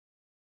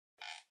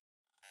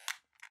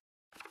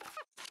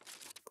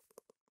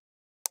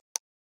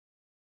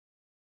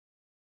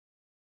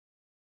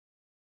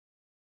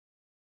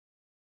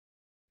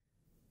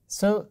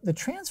So the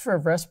transfer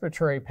of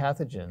respiratory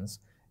pathogens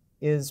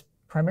is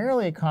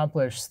primarily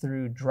accomplished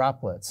through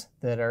droplets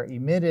that are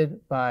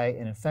emitted by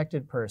an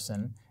infected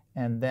person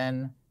and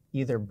then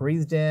either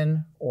breathed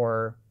in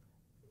or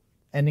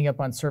ending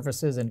up on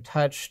surfaces and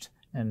touched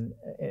and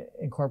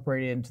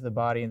incorporated into the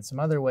body in some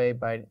other way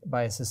by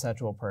a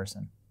susceptible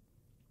person.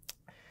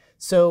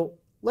 So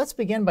let's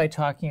begin by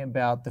talking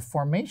about the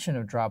formation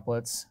of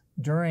droplets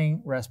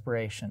during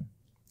respiration.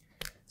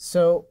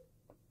 So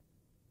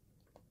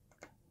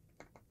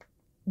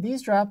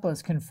these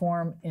droplets can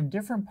form in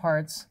different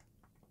parts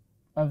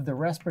of the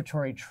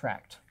respiratory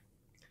tract.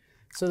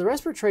 So the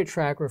respiratory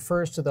tract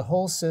refers to the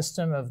whole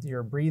system of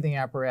your breathing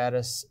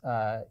apparatus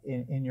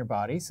in your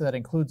body. So that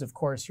includes, of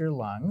course, your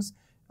lungs,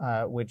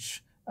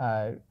 which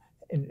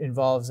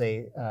involves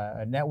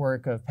a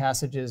network of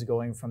passages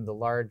going from the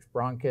large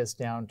bronchus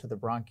down to the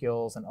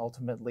bronchioles and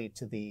ultimately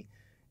to the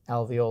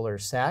alveolar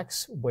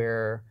sacs,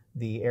 where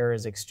the air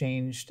is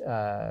exchanged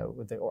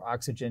with the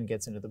oxygen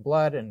gets into the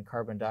blood and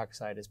carbon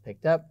dioxide is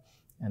picked up,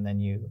 and then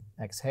you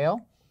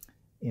exhale.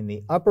 In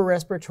the upper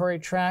respiratory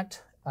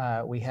tract,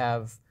 we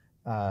have,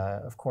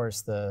 of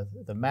course, the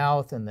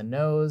mouth and the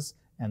nose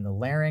and the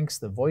larynx,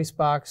 the voice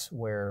box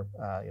where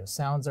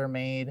sounds are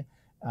made.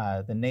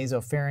 The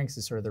nasopharynx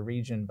is sort of the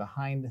region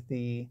behind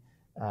the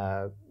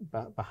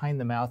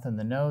mouth and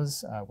the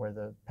nose where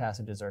the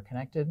passages are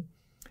connected.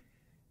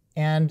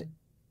 And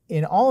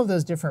in all of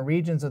those different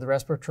regions of the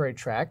respiratory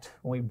tract,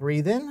 when we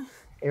breathe in,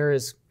 air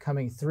is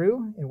coming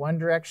through in one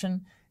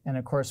direction, and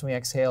of course, when we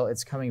exhale,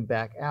 it's coming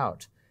back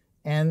out.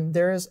 And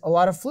there's a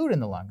lot of fluid in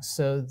the lungs.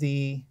 So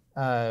the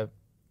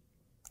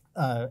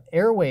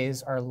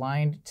airways are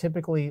lined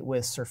typically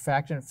with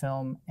surfactant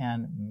film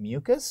and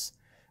mucus,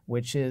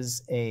 which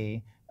is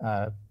a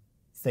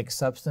thick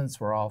substance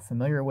we're all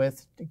familiar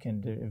with. It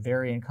can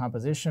vary in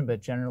composition,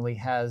 but generally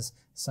has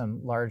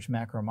some large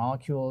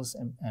macromolecules,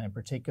 and in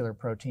particular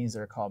proteins that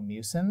are called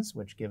mucins,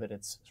 which give it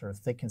its sort of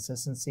thick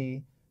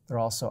consistency. There are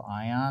also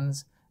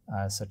ions,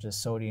 such as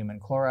sodium and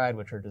chloride,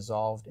 which are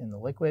dissolved in the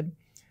liquid.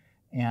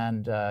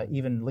 And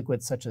even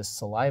liquids such as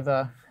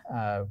saliva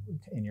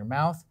in your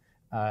mouth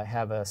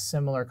have a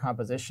similar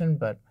composition,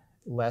 but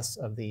less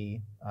of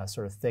the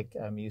sort of thick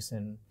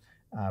mucin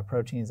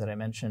proteins that I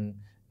mentioned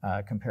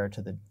compared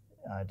to the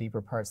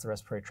deeper parts of the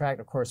respiratory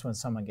tract. Of course, when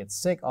someone gets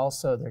sick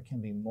also, there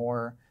can be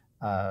more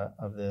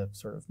of the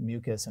sort of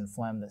mucus and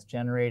phlegm that's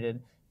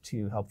generated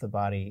to help the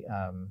body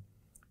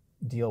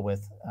deal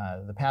with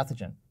the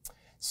pathogen.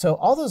 So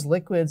all those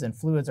liquids and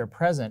fluids are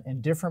present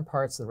in different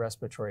parts of the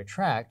respiratory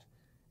tract.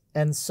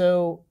 And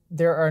so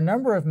there are a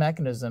number of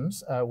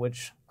mechanisms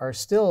which are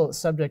still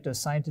subject of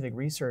scientific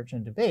research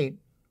and debate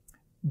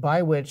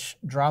by which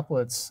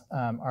droplets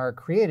are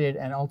created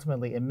and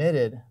ultimately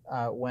emitted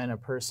when a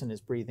person is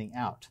breathing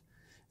out.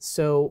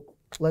 So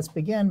let's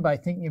begin by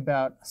thinking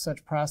about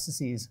such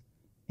processes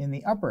in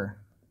the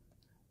upper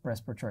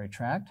respiratory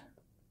tract.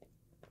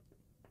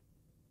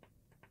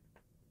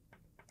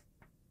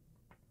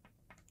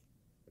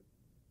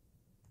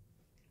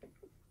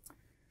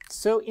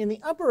 So in the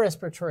upper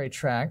respiratory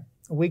tract,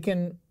 we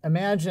can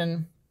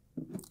imagine,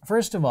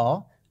 first of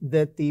all,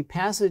 that the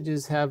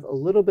passages have a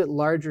little bit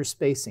larger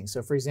spacing.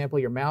 So for example,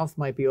 your mouth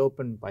might be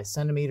open by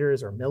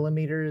centimeters or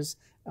millimeters.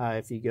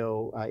 If you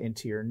go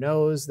into your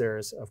nose,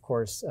 there's, of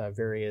course,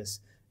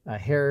 various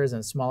hairs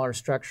and smaller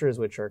structures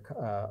which are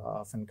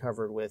often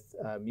covered with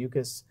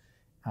mucus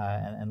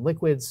and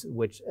liquids,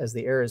 which as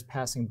the air is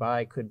passing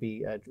by could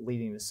be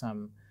leading to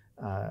some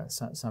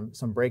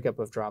breakup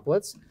of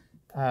droplets.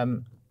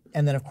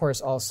 And then, of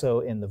course,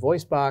 also in the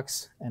voice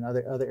box and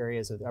other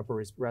areas of the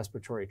upper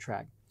respiratory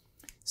tract.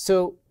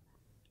 So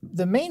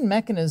the main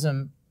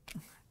mechanism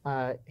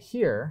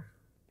here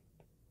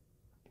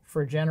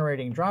for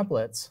generating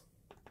droplets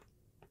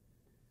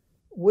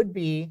would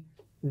be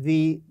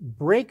the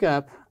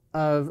breakup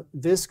of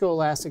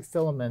viscoelastic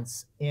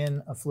filaments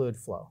in a fluid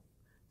flow.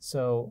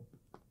 So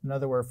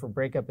another word for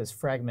breakup is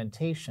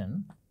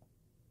fragmentation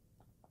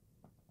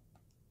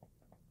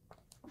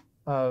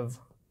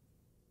of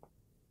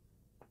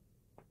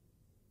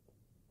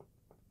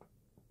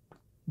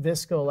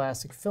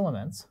viscoelastic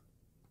filaments.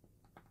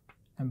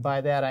 And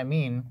by that I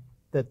mean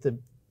that the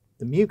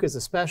mucus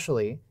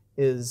especially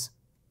is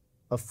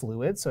a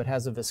fluid, so it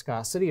has a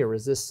viscosity, a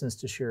resistance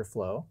to shear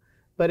flow,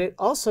 but it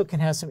also can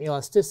have some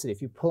elasticity.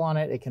 If you pull on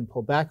it, it can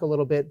pull back a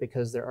little bit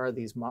because there are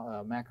these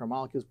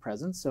macromolecules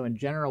present. So in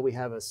general, we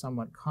have a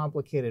somewhat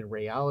complicated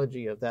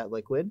rheology of that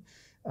liquid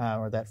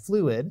or that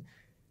fluid.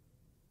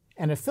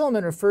 And a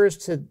filament refers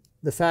to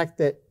the fact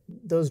that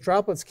those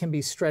droplets can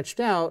be stretched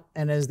out,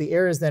 and as the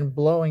air is then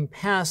blowing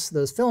past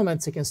those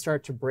filaments, it can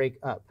start to break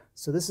up.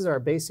 So this is our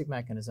basic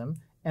mechanism,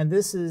 and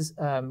this is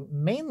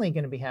mainly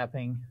going to be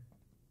happening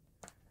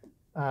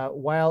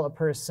while a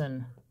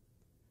person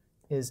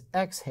is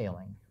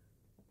exhaling,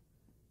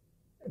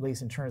 at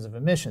least in terms of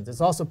emissions.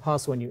 It's also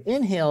possible when you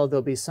inhale,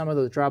 there'll be some of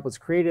those droplets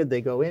created. They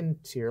go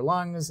into your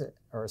lungs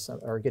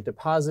or get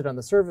deposited on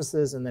the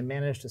surfaces and then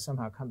manage to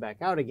somehow come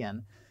back out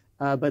again.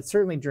 But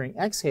certainly during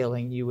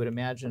exhaling, you would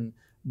imagine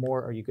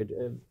more, or you could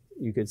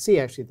you could see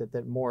actually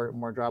that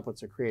more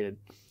droplets are created.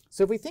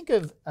 So if we think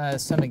of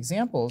some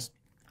examples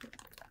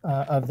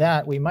of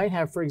that, we might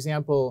have, for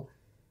example,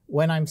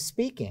 when I'm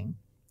speaking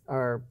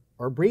or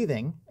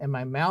breathing and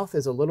my mouth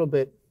is a little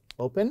bit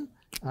open,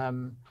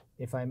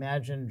 if I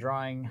imagine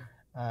drawing,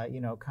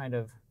 kind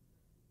of,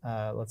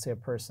 let's say a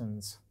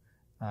person's,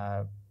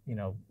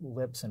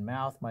 lips and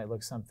mouth might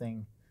look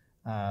something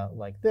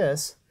like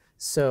this.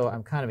 So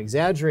I'm kind of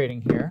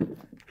exaggerating here,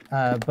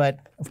 but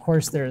of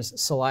course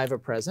there's saliva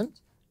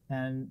present,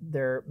 and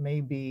there may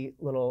be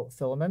little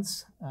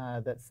filaments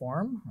that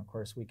form. Of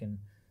course we can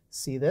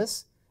see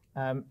this.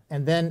 And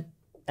then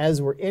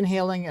as we're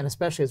inhaling, and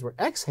especially as we're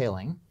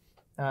exhaling,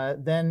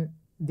 then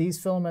these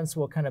filaments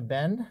will kind of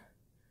bend,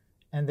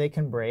 and they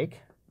can break,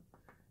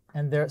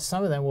 and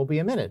some of them will be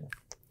emitted.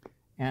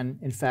 And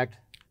in fact,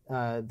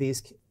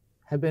 these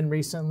have been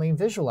recently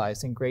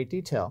visualized in great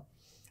detail.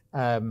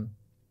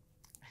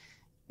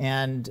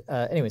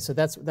 Anyway, so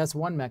that's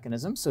one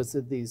mechanism. So it's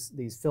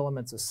these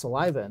filaments of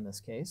saliva in this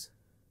case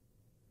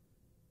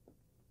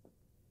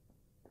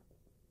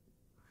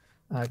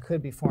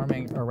could be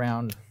forming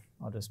around.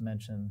 I'll just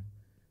mention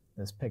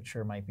this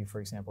picture might be, for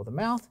example, the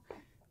mouth.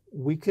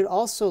 We could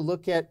also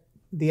look at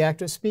the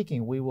act of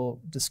speaking. We will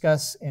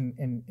discuss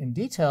in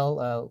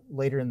detail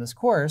later in this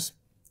course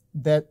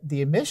that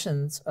the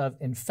emissions of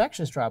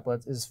infectious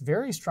droplets is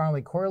very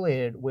strongly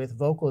correlated with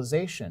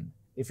vocalization.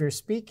 If you're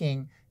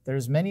speaking,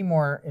 there's many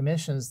more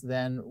emissions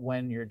than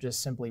when you're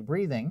just simply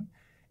breathing.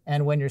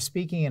 And when you're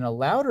speaking in a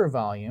louder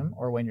volume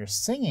or when you're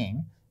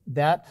singing,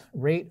 that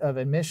rate of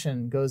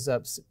emission goes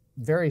up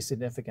very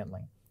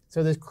significantly.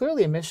 So there's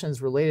clearly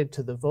emissions related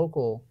to the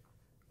vocal,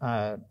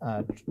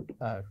 the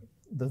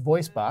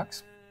voice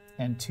box,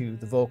 and to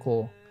the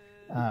vocal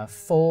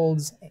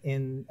folds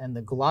and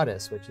the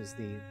glottis, which is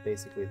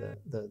basically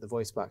the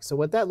voice box. So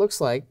what that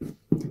looks like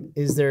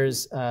is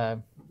there's,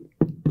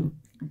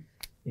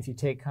 if you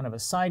take kind of a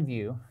side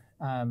view,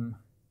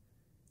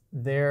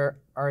 there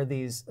are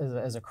these,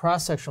 as a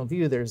cross-sectional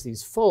view, there's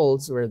these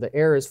folds where the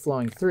air is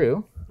flowing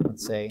through,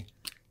 let's say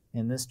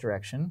in this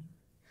direction.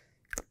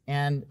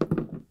 And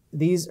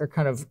these are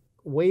kind of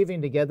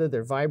waving together.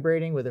 They're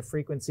vibrating with a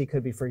frequency,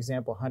 could be, for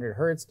example, 100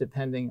 hertz,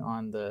 depending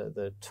on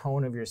the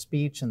tone of your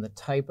speech and the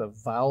type of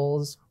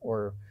vowels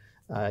or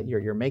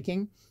you're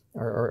making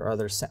or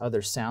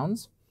other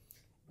sounds.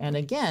 And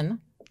again,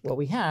 what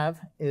we have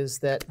is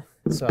that,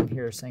 so I'm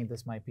here saying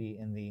this might be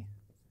in the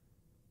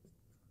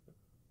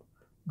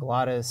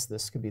glottis,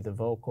 this could be the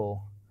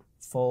vocal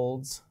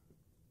folds,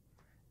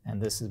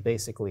 and this is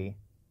basically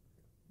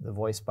the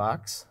voice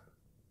box,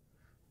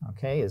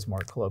 okay, is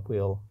more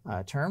colloquial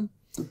term.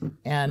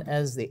 And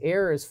as the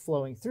air is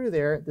flowing through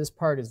there, this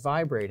part is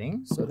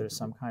vibrating, so there's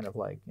some kind of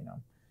like,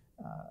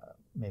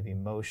 maybe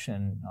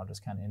motion. I'll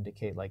just kind of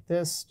indicate like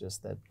this,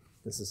 just that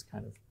this is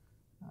kind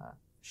of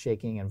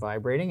shaking and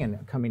vibrating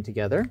and coming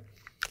together.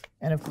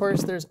 And of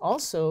course, there's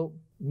also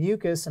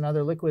mucus and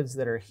other liquids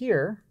that are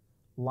here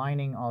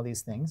lining all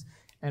these things.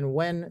 And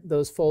when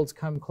those folds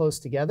come close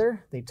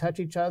together, they touch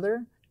each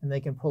other and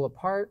they can pull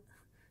apart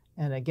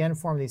and again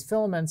form these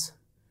filaments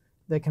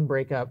that can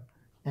break up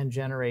and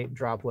generate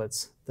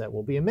droplets that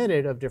will be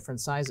emitted of different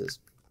sizes.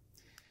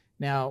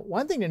 Now,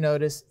 one thing to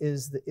notice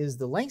is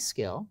the length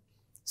scale.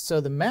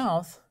 So the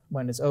mouth,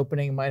 when it's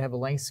opening, might have a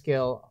length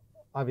scale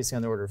obviously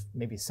on the order of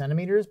maybe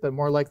centimeters, but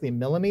more likely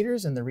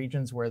millimeters in the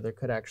regions where there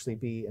could actually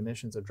be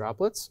emissions of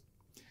droplets.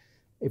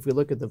 If we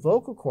look at the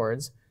vocal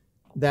cords,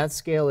 that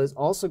scale is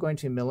also going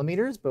to be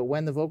millimeters, but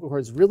when the vocal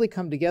cords really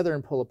come together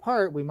and pull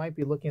apart, we might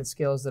be looking at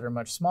scales that are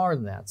much smaller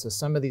than that. So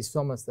some of these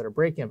filaments that are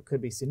breaking up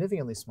could be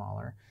significantly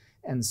smaller.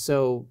 And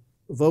so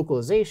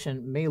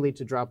vocalization may lead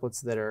to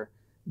droplets that are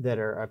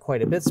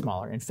quite a bit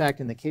smaller. In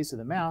fact, in the case of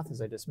the mouth,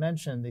 as I just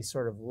mentioned, the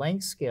sort of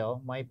length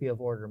scale might be of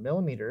order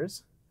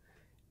millimeters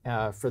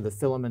for the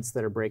filaments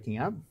that are breaking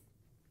up.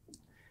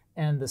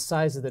 And the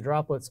size of the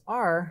droplets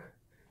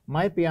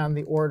might be on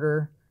the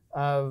order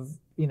of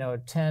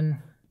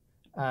 10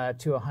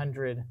 to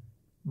 100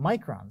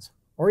 microns,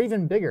 or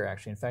even bigger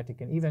actually. In fact, it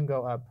can even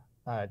go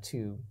up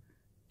to,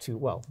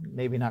 well,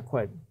 maybe not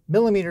quite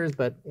millimeters,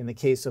 but in the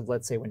case of,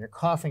 let's say, when you're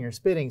coughing or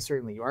spitting,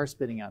 certainly you are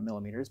spitting out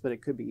millimeters, but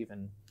it could be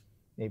even,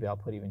 maybe I'll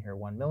put even here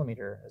 1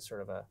 millimeter as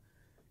sort of a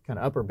kind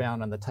of upper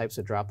bound on the types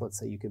of droplets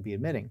that you could be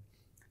emitting.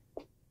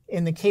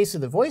 In the case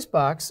of the voice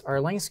box,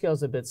 our length scale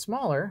is a bit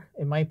smaller.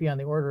 It might be on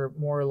the order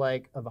more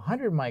like of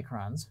 100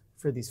 microns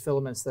for these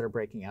filaments that are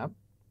breaking up.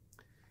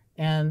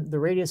 And the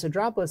radius of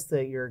droplets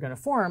that you're going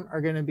to form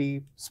are going to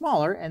be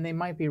smaller, and they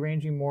might be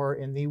ranging more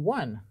in the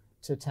 1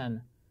 to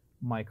 10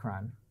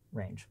 micron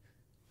range,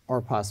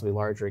 or possibly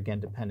larger, again,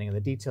 depending on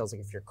the details.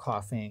 Like if you're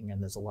coughing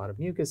and there's a lot of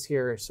mucus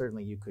here,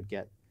 certainly you could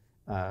get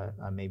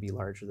maybe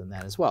larger than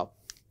that as well.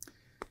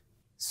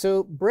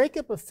 So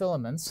breakup of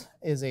filaments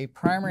is a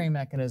primary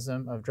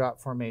mechanism of drop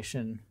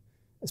formation,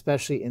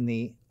 especially in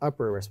the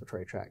upper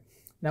respiratory tract.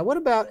 Now, what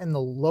about in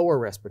the lower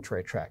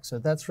respiratory tract? So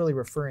that's really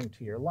referring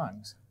to your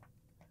lungs.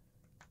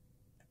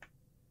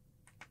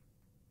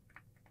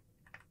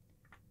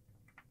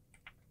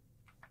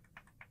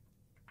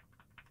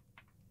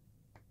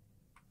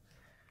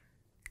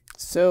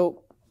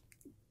 So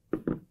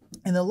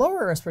in the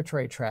lower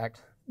respiratory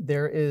tract,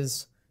 there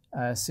is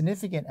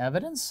significant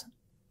evidence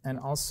and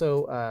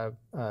also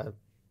at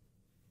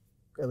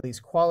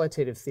least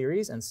qualitative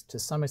theories and to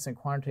some extent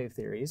quantitative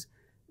theories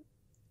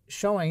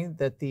showing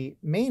that the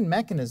main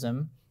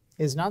mechanism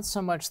is not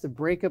so much the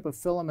breakup of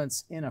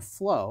filaments in a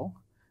flow,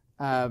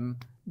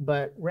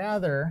 but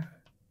rather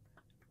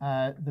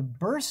the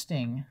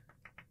bursting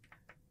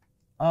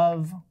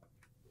of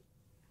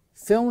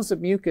films of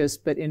mucus,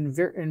 but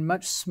in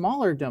much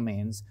smaller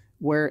domains,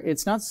 where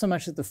it's not so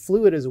much that the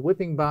fluid is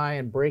whipping by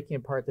and breaking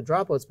apart the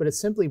droplets, but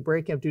it's simply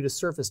breaking up due to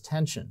surface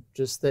tension.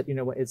 Just that,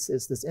 it's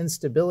this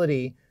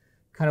instability,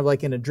 kind of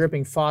like in a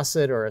dripping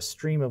faucet or a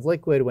stream of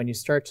liquid. When you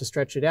start to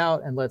stretch it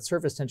out and let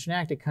surface tension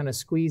act, it kind of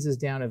squeezes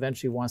down,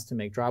 eventually wants to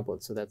make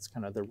droplets. So that's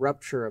kind of the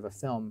rupture of a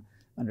film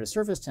under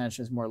surface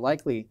tension is more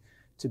likely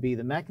to be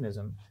the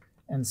mechanism.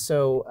 And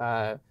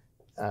so,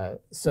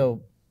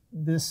 so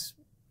this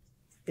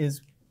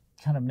is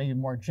kind of maybe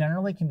more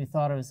generally can be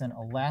thought of as an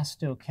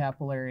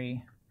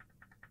elastocapillary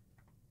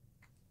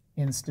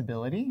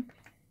instability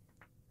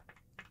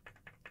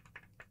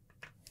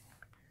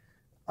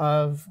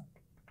of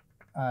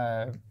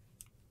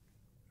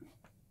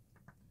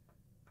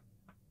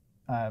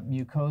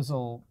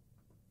mucosal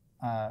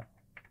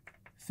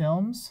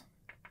films,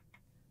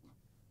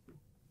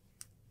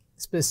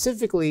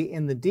 specifically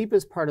in the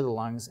deepest part of the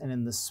lungs and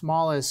in the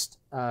smallest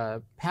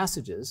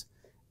passages,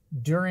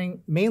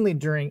 mainly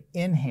during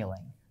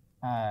inhaling.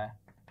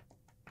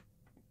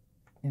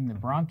 In the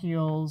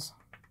bronchioles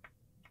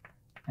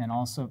and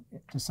also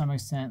to some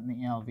extent in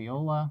the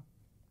alveola.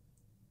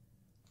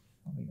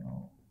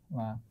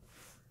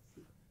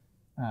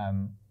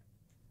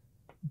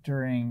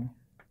 During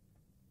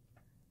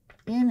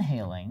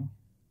inhaling,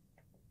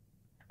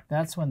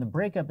 that's when the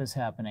breakup is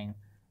happening.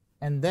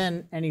 And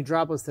then any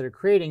droplets that are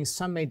creating,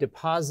 some may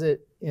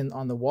deposit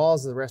on the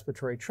walls of the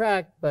respiratory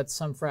tract, but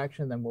some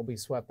fraction of them will be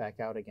swept back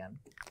out again.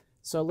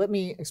 So let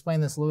me explain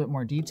this a little bit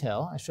more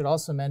detail. I should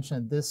also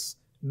mention this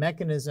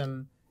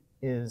mechanism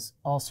is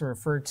also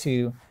referred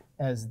to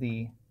as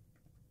the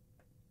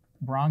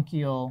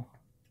bronchial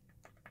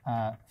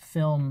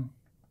film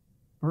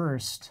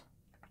burst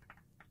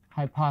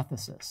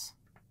hypothesis.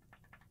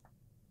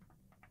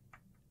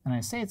 And I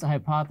say it's a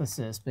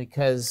hypothesis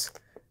because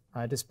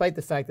despite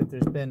the fact that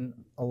there's been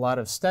a lot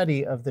of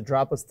study of the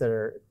droplets that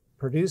are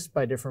produced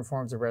by different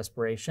forms of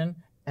respiration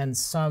and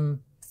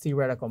some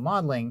theoretical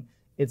modeling,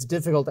 it's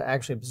difficult to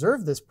actually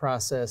observe this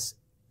process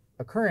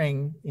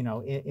occurring,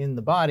 in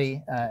the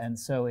body, and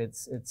so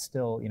it's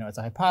still, it's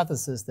a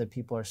hypothesis that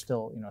people are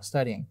still,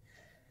 studying.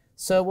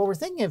 So what we're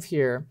thinking of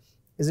here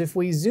is if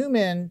we zoom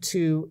in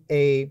to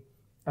a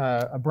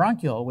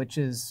bronchiole, which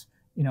is,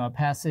 a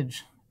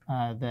passage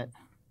that,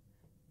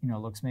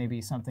 looks maybe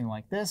something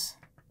like this.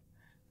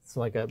 It's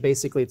like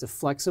basically it's a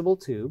flexible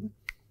tube,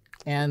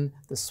 and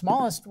the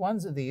smallest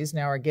ones of these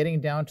now are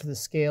getting down to the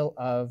scale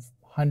of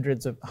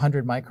 100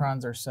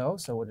 microns or so.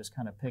 So we'll just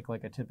kind of pick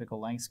like a typical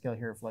length scale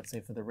here. If let's say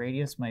for the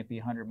radius might be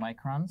 100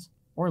 microns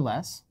or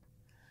less.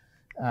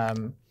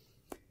 And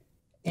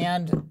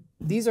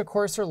these, of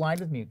course, are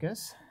lined with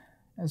mucus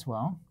as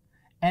well.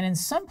 And in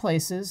some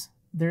places,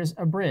 there's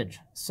a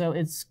bridge. So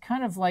it's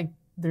kind of like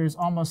there's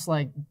almost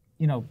like,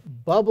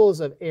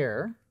 bubbles of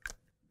air.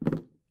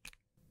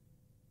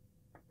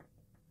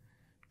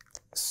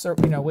 So,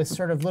 with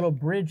sort of little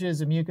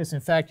bridges of mucus. In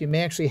fact, you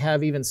may actually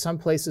have even some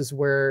places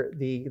where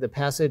the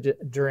passage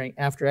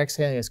after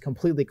exhaling is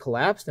completely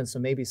collapsed, and so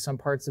maybe some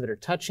parts of it are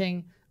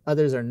touching,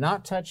 others are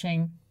not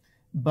touching,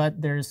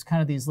 but there's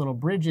kind of these little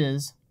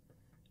bridges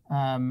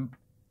of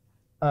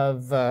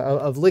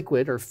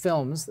liquid or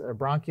films, or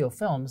bronchial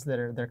films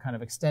they're kind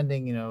of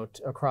extending,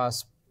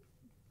 across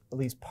at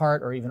least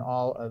part or even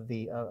all of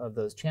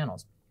those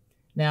channels.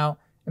 Now,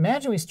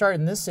 imagine we start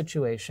in this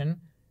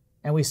situation.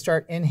 And we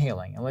start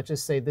inhaling. And let's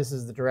just say this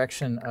is the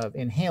direction of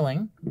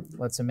inhaling.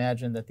 Let's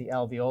imagine that the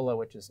alveola,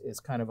 which is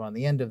kind of on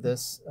the end of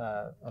this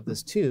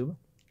tube.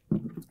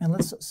 And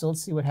let's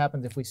see what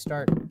happens if we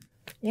start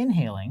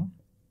inhaling.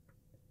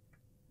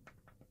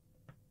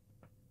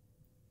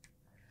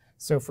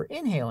 So for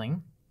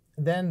inhaling,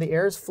 then the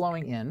air is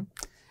flowing in.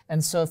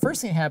 And so the first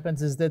thing that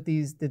happens is that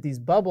these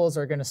bubbles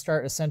are going to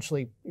start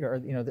essentially,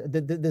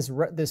 this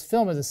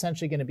film is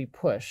essentially going to be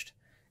pushed.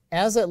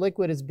 As that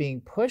liquid is being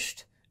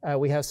pushed,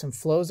 we have some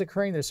flows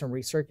occurring. There's some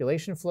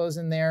recirculation flows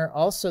in there.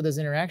 Also, there's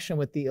interaction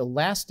with the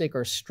elastic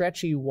or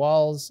stretchy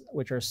walls,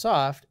 which are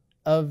soft,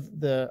 of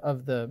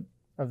the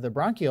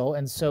bronchiole,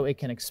 and so it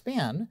can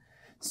expand.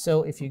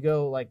 So if you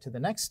go like to the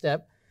next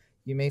step,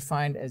 you may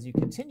find as you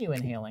continue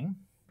inhaling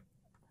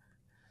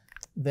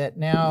that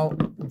now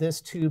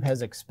this tube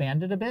has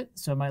expanded a bit.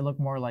 So it might look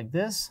more like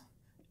this.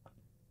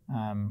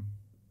 And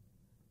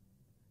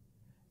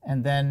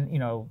then,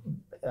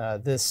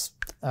 this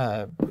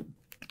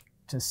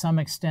to some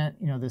extent,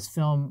 this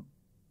film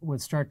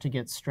would start to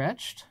get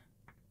stretched.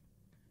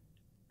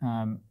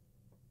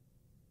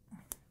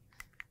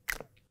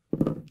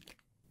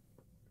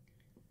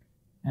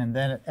 And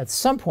then at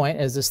some point,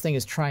 as this thing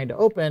is trying to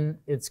open,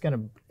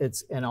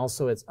 and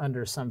also it's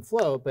under some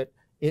flow, but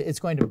it's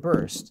going to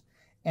burst.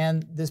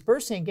 And this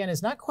bursting, again,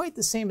 is not quite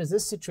the same as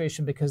this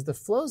situation because the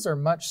flows are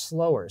much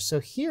slower. So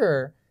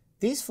here,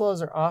 these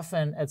flows are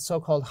often at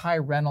so-called high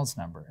Reynolds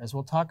number. As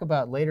we'll talk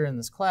about later in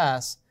this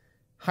class,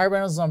 high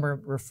Reynolds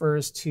number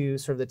refers to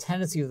sort of the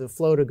tendency of the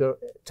flow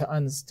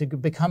to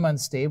become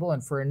unstable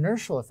and for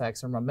inertial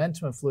effects or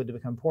momentum of fluid to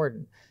become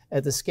important.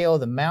 At the scale of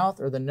the mouth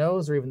or the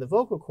nose or even the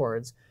vocal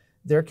cords,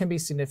 there can be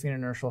significant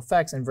inertial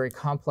effects and very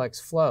complex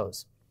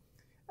flows.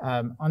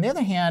 On the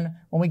other hand,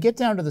 when we get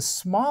down to the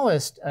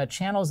smallest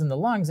channels in the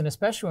lungs, and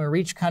especially when we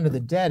reach kind of the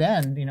dead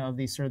end, of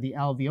these sort of the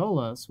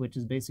alveolus, which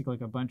is basically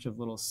like a bunch of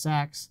little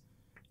sacs,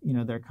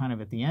 they're kind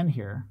of at the end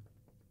here.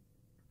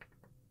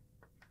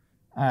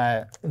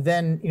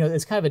 Then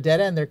it's kind of a dead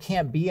end. There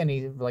can't be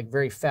any like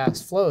very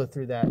fast flow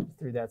through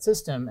that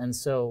system, and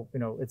so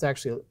it's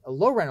actually a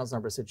low Reynolds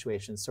number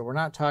situation. So we're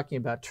not talking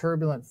about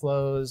turbulent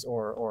flows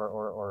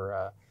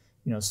or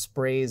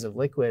sprays of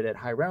liquid at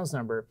high Reynolds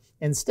number.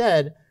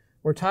 Instead,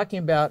 we're talking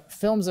about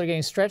films that are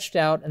getting stretched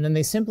out, and then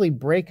they simply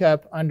break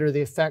up under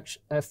the effect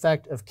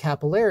of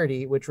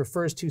capillarity, which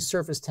refers to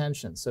surface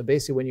tension. So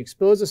basically, when you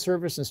expose a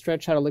surface and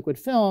stretch out a liquid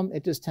film,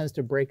 it just tends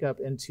to break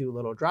up into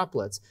little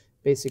droplets,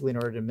 basically in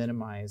order to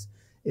minimize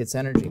its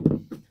energy.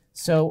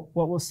 So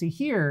what we'll see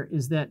here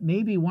is that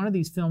maybe one of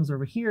these films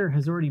over here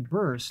has already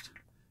burst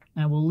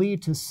and will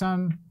lead to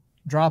some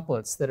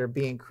droplets that are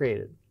being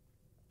created.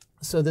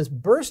 So this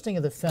bursting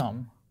of the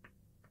film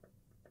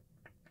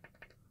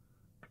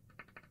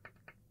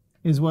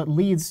is what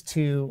leads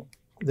to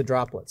the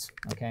droplets,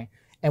 okay?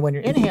 And when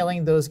you're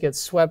inhaling, those get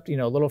swept,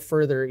 a little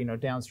further,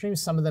 downstream.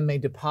 Some of them may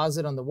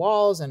deposit on the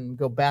walls and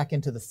go back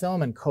into the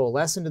film and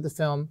coalesce into the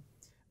film,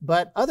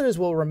 but others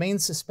will remain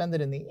suspended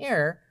in the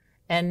air.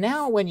 And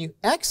now when you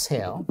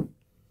exhale,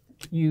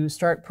 you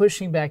start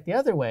pushing back the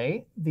other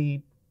way.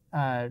 The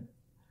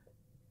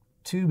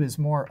tube is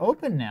more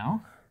open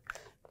now,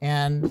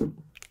 and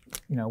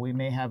we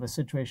may have a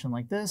situation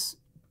like this,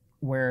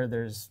 where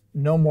there's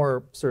no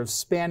more sort of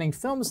spanning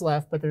films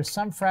left, but there's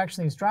some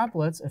fraction of these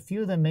droplets. A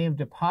few of them may have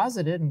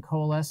deposited and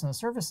coalesced on the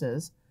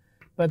surfaces,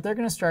 but they're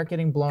going to start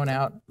getting blown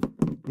out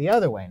the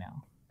other way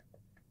now.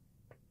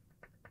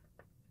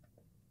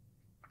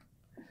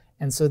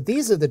 And so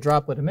these are the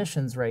droplet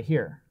emissions right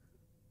here.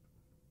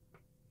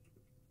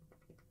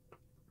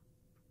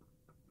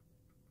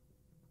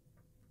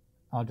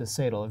 I'll just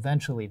say it'll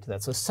eventually lead to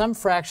that. So some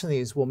fraction of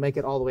these will make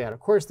it all the way out. Of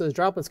course, those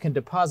droplets can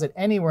deposit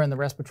anywhere in the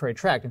respiratory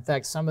tract. In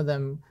fact, some of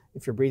them,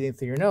 if you're breathing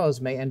through your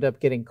nose, may end up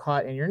getting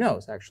caught in your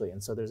nose, actually.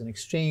 And so there's an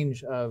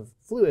exchange of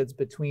fluids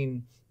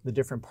between the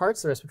different parts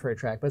of the respiratory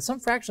tract. But some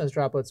fraction of those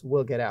droplets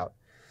will get out.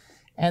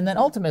 And then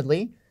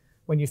ultimately,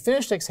 when you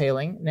finished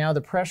exhaling, now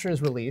the pressure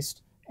is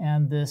released,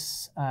 and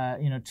this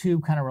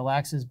tube kind of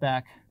relaxes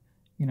back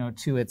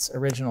to its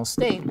original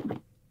state,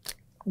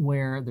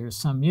 where there's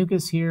some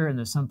mucus here, and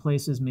there's some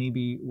places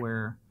maybe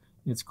where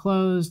it's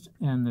closed,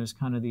 and there's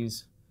kind of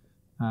these,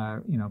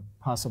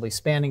 possibly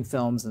spanning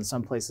films, and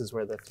some places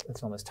where the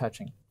film is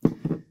touching.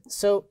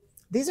 So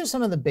these are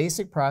some of the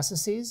basic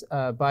processes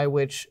by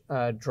which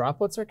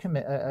droplets are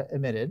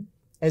emitted.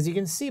 As you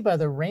can see by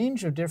the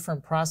range of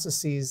different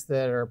processes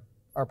that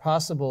are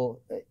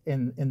possible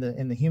in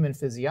the human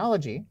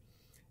physiology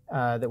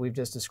that we've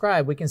just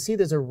described, we can see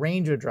there's a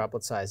range of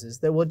droplet sizes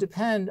that will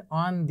depend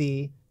on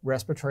the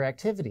respiratory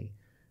activity.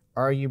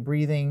 Are you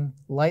breathing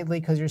lightly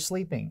because you're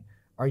sleeping?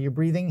 Are you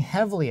breathing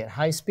heavily at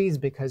high speeds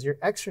because you're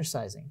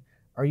exercising?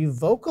 Are you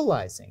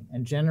vocalizing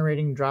and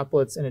generating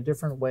droplets in a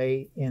different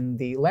way in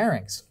the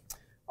larynx?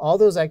 All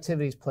those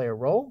activities play a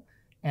role,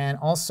 and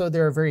also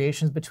there are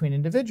variations between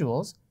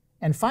individuals.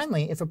 And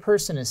finally, if a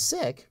person is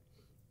sick,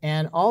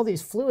 and all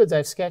these fluids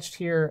I've sketched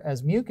here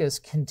as mucus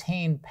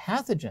contain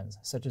pathogens,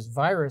 such as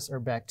virus or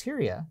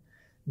bacteria,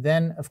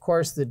 then, of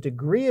course, the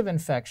degree of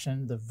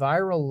infection, the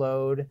viral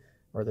load,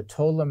 or the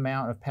total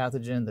amount of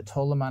pathogen, the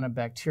total amount of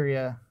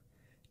bacteria,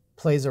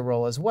 plays a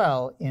role as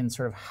well in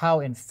sort of how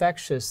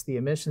infectious the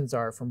emissions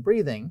are from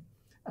breathing.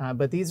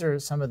 But these are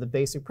some of the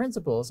basic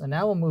principles. And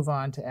now we'll move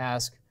on to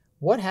ask,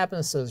 what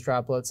happens to those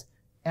droplets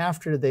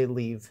after they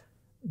leave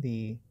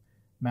the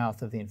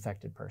mouth of the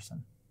infected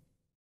person?